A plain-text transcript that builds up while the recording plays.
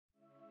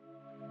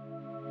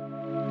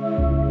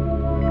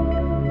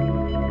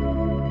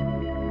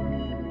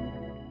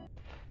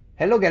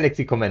Hello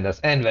Galaxy Commanders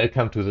and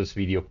welcome to this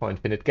video for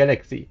Infinite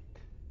Galaxy.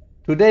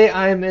 Today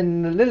I'm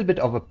in a little bit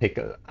of a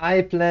pickle.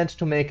 I planned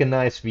to make a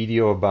nice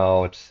video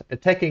about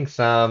attacking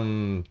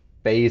some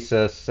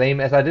bases,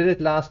 same as I did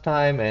it last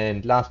time,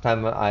 and last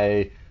time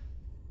I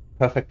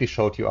perfectly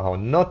showed you how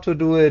not to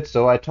do it.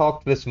 So I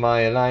talked with my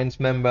alliance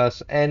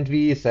members and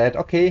we said,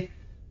 okay,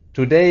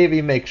 today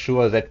we make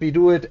sure that we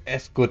do it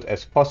as good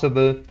as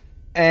possible,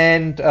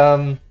 and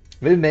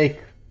we'll make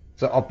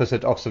the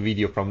opposite of the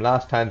video from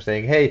last time,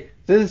 saying, hey,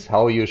 this is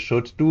how you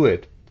should do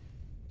it.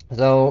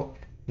 So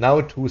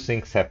now two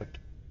things happened.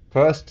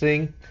 First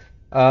thing,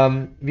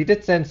 we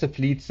did send the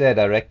fleets there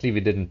directly,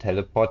 we didn't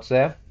teleport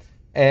there.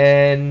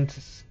 And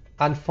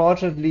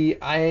unfortunately,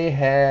 I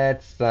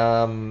had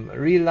some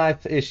real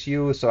life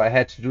issues, so I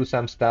had to do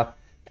some stuff,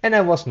 and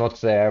I was not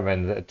there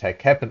when the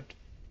attack happened.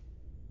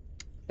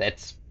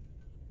 That's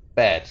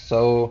bad.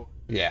 So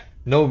yeah,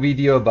 no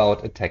video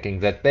about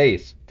attacking that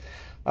base.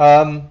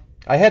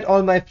 I had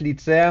all my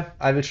fleets there.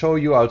 I will show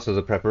you also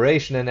the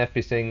preparation and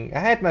everything. I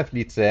had my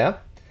fleets there,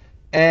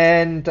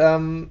 and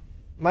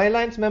my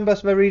alliance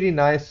members were really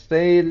nice.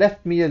 They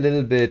left me a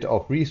little bit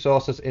of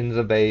resources in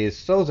the base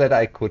so that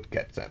I could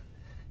get them.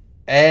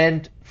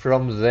 And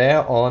from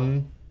there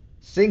on,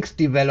 things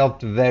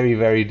developed very,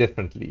 very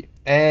differently,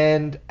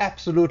 and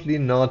absolutely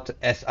not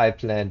as I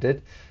planned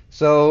it.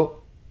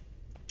 So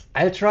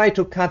I'll try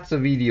to cut the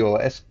video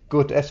as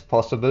good as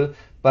possible,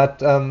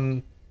 but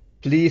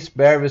please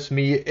bear with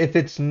me if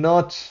it's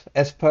not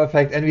as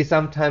perfect, and we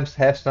sometimes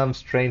have some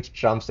strange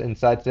jumps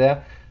inside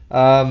there,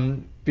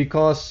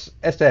 because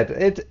as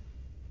said,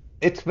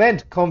 it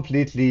went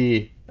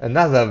completely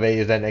another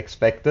way than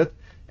expected,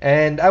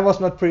 and I was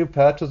not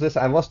prepared to this.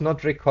 I was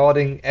not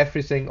recording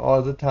everything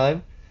all the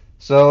time,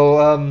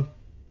 so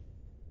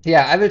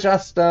yeah, I will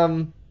just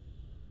turn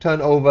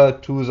over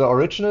to the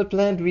original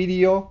planned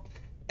video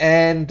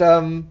and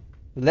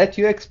let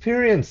you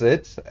experience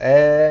it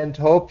and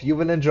hope you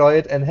will enjoy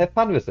it and have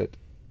fun with it.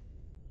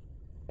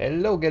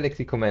 Hello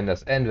Galaxy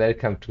Commanders and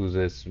welcome to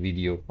this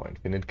video for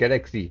Infinite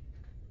Galaxy.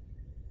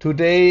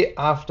 Today,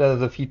 after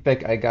the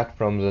feedback I got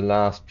from the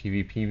last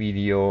PvP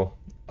video,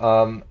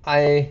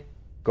 I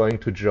going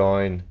to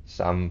join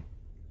some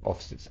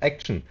of this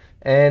action,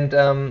 and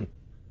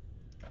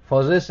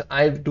for this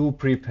I do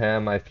prepare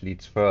my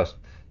fleets first.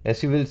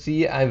 As you will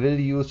see, I will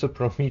use the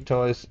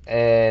Prometheus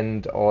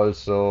and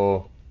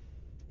also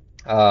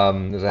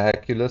the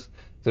Hercules.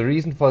 The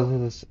reason for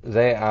this is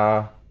they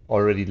are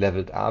already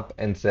leveled up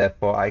and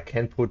therefore I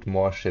can put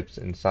more ships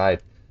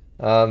inside.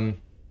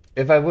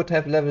 If I would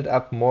have leveled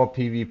up more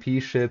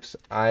PvP ships,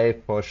 I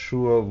for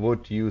sure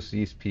would use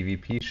these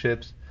PvP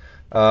ships.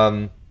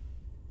 But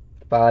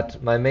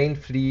my main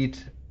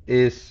fleet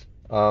is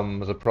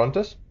the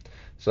Prontus.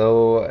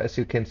 So as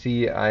you can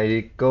see,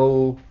 I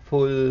go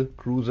full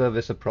cruiser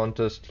with the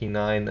Prontus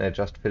T9. I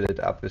just fill it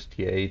up with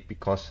T8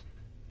 because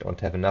I don't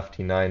have enough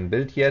T9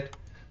 built yet.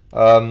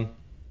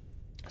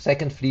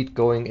 Second fleet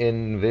going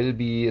in will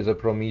be the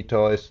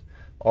Prometheus,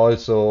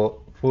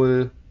 also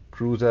full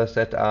cruiser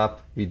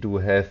setup. We do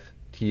have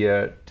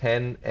tier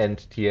 10 and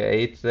tier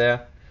 8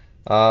 there.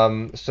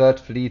 Third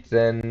fleet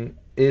then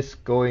is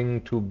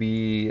going to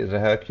be the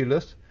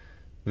Hercules,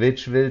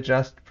 which will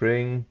just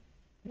bring.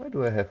 Why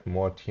do I have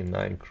more tier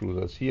 9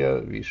 cruisers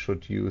here? We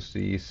should use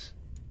these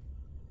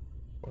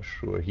for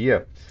sure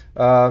here.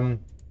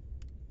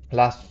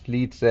 Last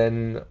fleet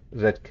then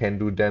that can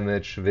do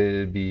damage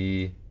will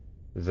be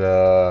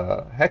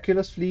the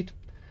Hercules fleet.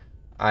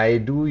 I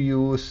do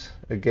use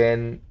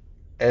again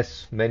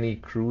as many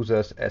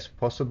cruisers as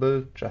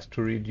possible just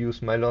to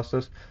reduce my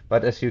losses,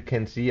 but as you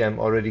can see, I'm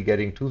already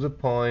getting to the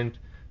point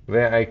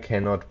where I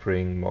cannot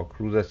bring more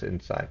cruisers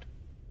inside.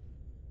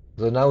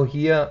 So now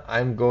here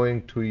I'm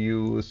going to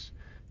use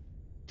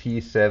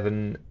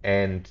T7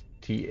 and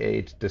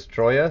T8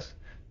 destroyers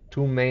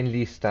to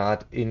mainly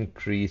start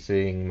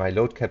increasing my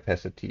load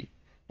capacity.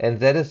 And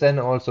that is then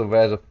also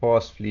where the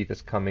fourth fleet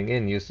is coming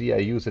in. You see, I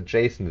use a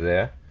Jason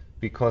there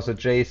because a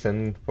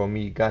Jason for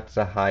me got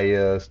the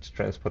highest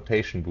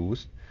transportation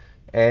boost,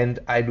 and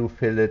I do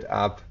fill it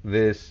up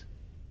with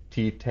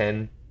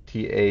T10,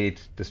 T8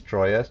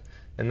 destroyers.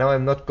 And now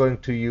I'm not going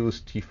to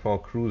use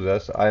T4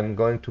 cruisers. I'm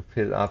going to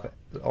fill up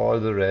all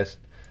the rest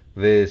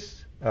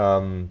with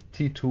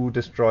T2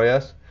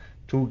 destroyers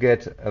to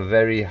get a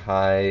very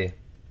high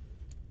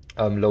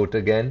load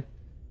again.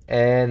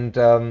 And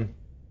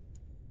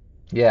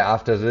yeah,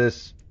 after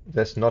this,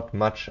 there's not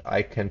much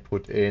I can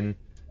put in.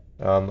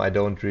 I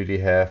don't really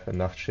have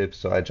enough ships,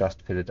 so I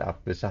just fill it up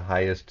with the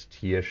highest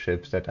tier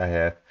ships that I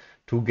have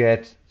to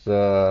get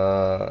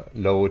the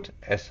load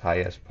as high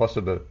as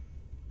possible.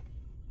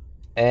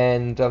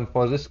 And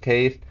for this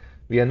case,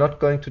 we are not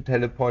going to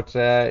teleport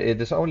there.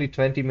 It is only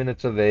 20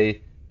 minutes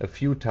away, a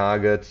few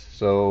targets.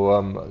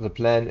 So the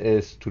plan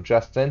is to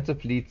just send the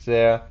fleets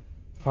there,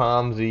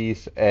 farm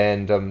these,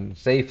 and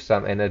save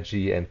some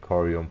energy and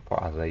corium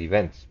for other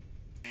events.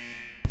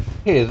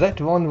 Okay, that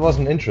one was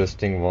an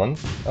interesting one.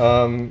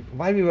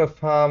 While we were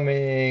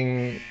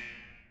farming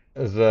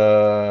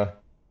the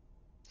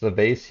the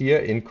base here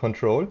in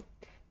control,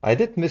 I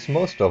did miss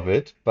most of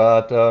it,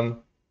 but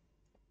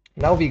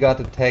now we got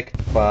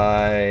attacked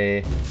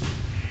by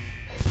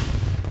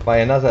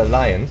another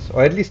alliance,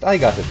 or at least I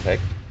got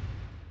attacked.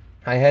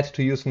 I had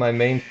to use my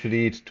main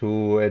fleet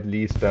to at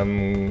least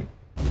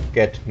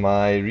get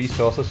my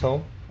resources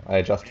home.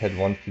 I just had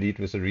one fleet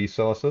with the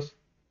resources.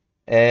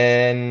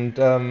 And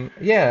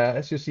yeah,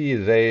 as you see,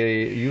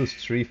 they used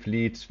three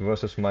fleets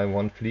versus my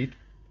one fleet.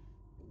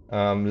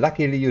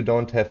 Luckily, you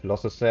don't have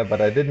losses there, but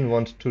I didn't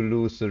want to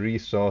lose the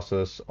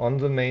resources on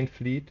the main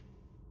fleet.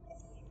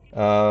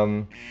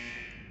 Um,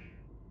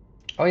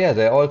 oh yeah,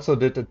 they also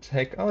did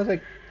attack. Oh,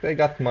 they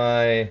got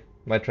my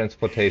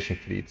transportation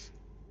fleets.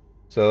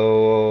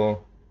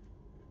 So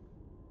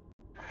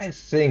I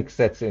think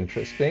that's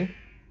interesting.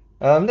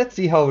 Let's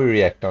see how we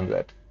react on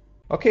that.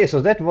 Okay,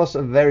 so that was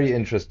a very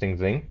interesting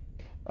thing.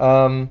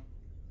 Um,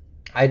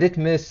 I did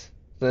miss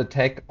the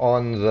attack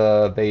on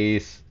the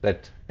base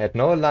that had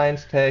no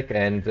alliance tag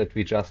and that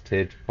we just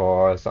hit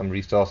for some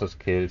resources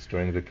kills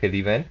during the kill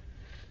event.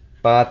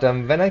 But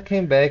when I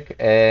came back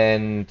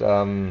and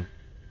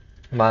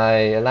my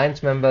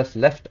alliance members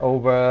left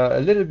over a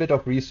little bit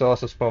of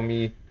resources for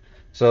me,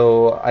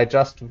 so I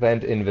just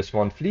went in with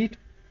one fleet,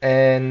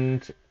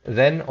 and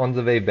then on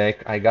the way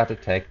back I got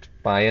attacked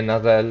by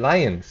another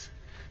alliance.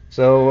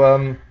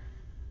 So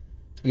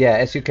yeah,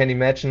 as you can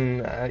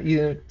imagine,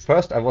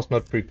 first I was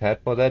not prepared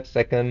for that.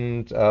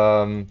 Second,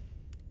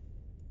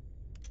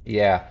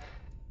 yeah,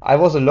 I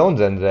was alone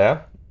then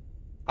there.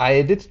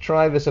 I did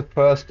try with the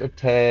first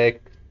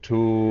attack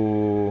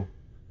to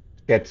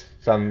get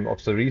some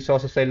of the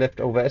resources they left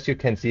over. As you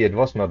can see, it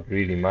was not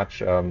really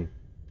much.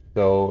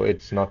 So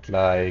it's not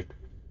like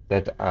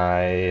that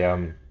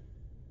I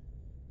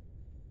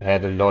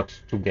had a lot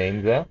to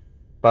gain there.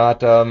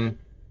 But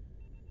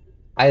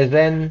I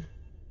then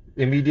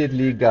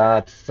immediately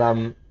got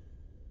some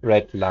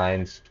red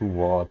lines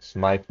towards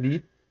my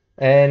fleet.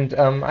 And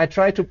I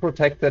try to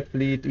protect that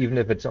fleet, even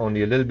if it's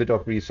only a little bit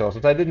of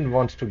resources. I didn't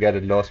want to get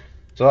it lost,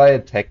 so I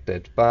attacked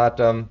it. But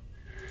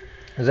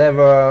there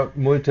were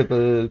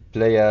multiple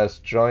players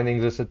joining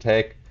this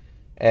attack,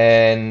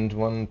 and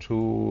one,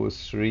 two,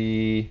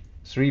 three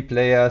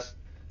players.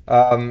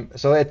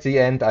 So at the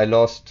end, I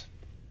lost.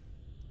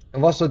 It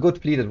was a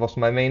good fleet. It was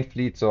my main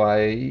fleet, so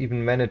I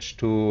even managed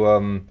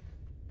to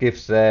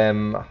give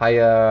them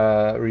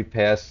higher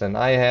repairs than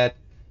I had.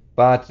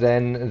 But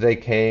then they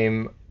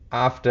came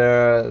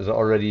after the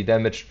already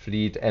damaged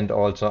fleet and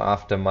also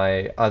after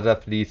my other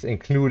fleets,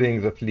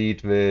 including the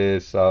fleet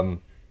with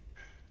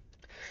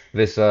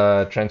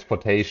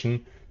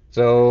transportation.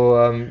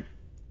 So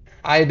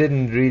I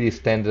didn't really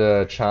stand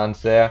a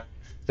chance there.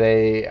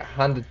 They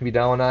hunted me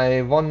down.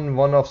 I won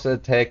one of the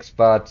attacks,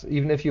 but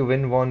even if you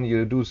win one,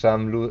 you do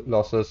some lo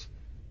losses,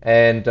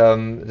 and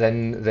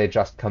then they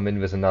just come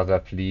in with another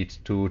fleet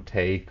to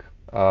take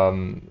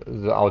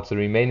out the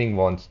remaining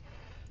ones.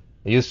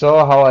 You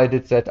saw how I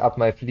did set up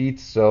my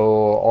fleets, so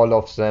all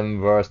of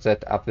them were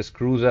set up with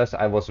cruisers.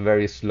 I was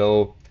very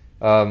slow.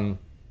 Um,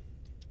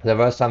 there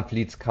were some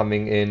fleets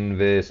coming in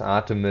with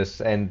Artemis,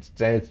 and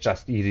then it's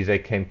just easy. They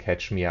can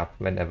catch me up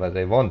whenever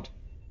they want.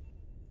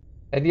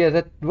 And yeah,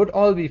 that would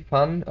all be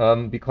fun,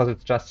 because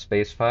it's just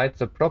space fights.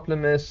 The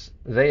problem is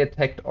they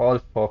attacked all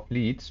four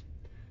fleets.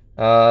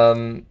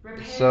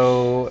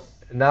 So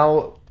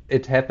now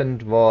it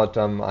happened what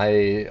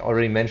I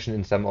already mentioned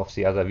in some of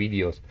the other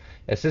videos.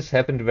 As this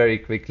happened very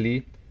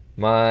quickly,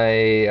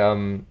 my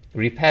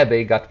repair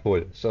bay got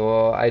full.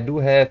 So I do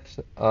have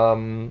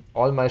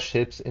all my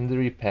ships in the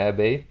repair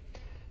bay,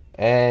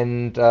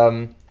 and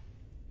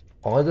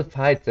all the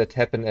fights that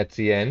happen at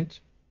the end.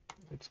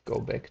 Let's go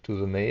back to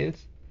the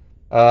mails.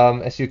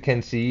 As you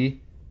can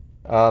see,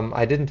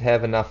 I didn't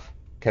have enough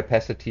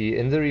capacity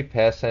in the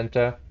repair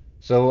center,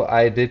 so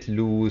I did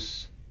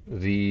lose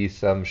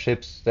these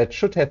ships that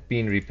should have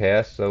been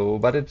repaired. So,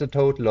 but it's a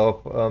total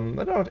of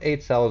around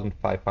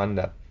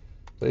 8,500.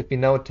 So if we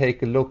now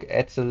take a look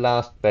at the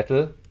last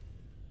battle,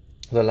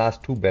 the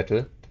last two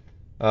battle,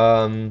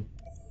 um,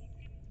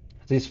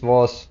 this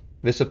was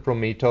with the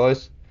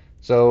Prometheus.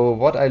 So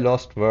what I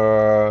lost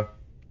were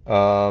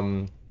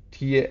um,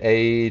 tier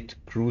 8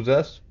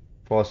 cruisers,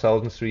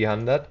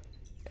 4,300,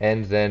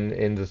 and then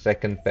in the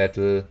second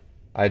battle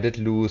I did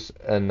lose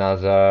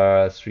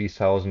another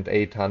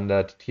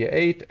 3,800 tier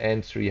 8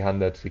 and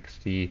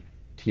 360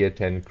 tier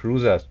 10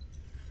 cruisers.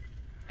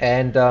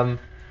 And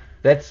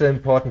that's the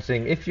important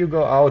thing. If you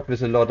go out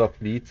with a lot of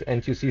fleets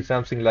and you see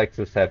something like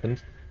this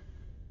happens,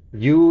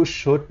 you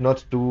should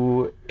not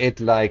do it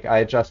like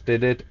I just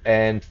did it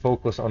and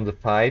focus on the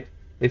fight.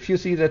 If you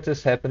see that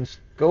this happens,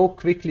 go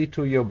quickly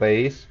to your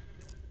base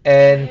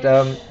and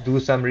do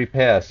some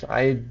repairs.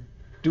 I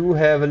do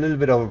have a little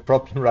bit of a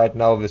problem right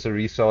now with the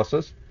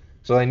resources,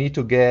 so I need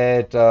to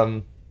get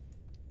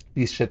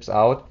these ships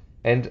out.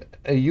 And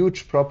a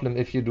huge problem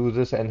if you do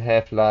this and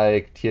have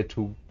like tier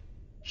 2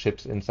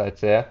 ships inside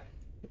there,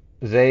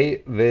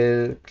 they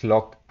will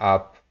clog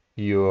up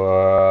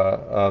your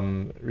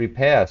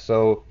repair.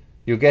 So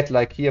you get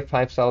like here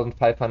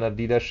 5,500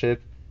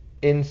 leadership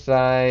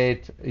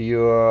inside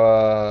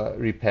your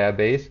repair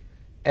base,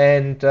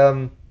 and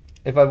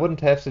if I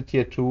wouldn't have the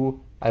tier 2,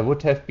 I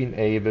would have been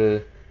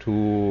able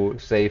to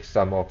save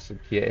some of the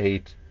tier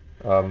 8,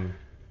 um,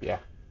 yeah,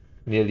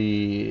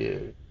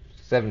 nearly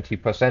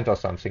 70% or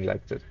something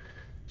like this.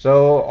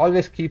 So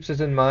always keep this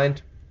in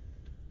mind.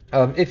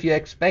 If you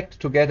expect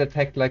to get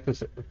attacked like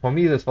this, for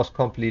me this was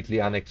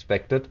completely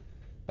unexpected.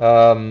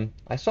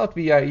 I thought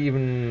we are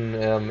even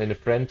in a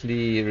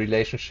friendly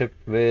relationship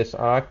with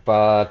Ark,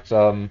 but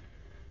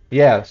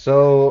yeah,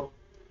 so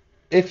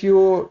if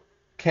you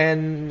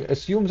can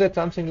assume that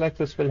something like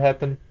this will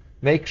happen,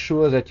 make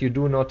sure that you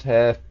do not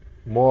have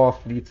more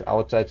fleets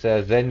outside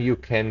there than you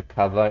can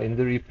cover in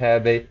the repair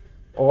bay,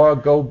 or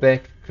go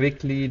back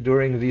quickly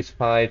during these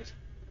fights.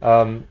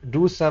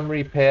 Do some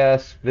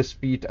repairs with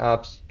speed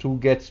ups to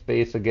get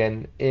space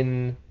again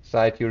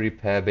inside your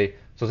repair bay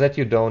so that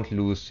you don't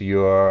lose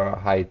your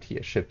high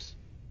tier ships.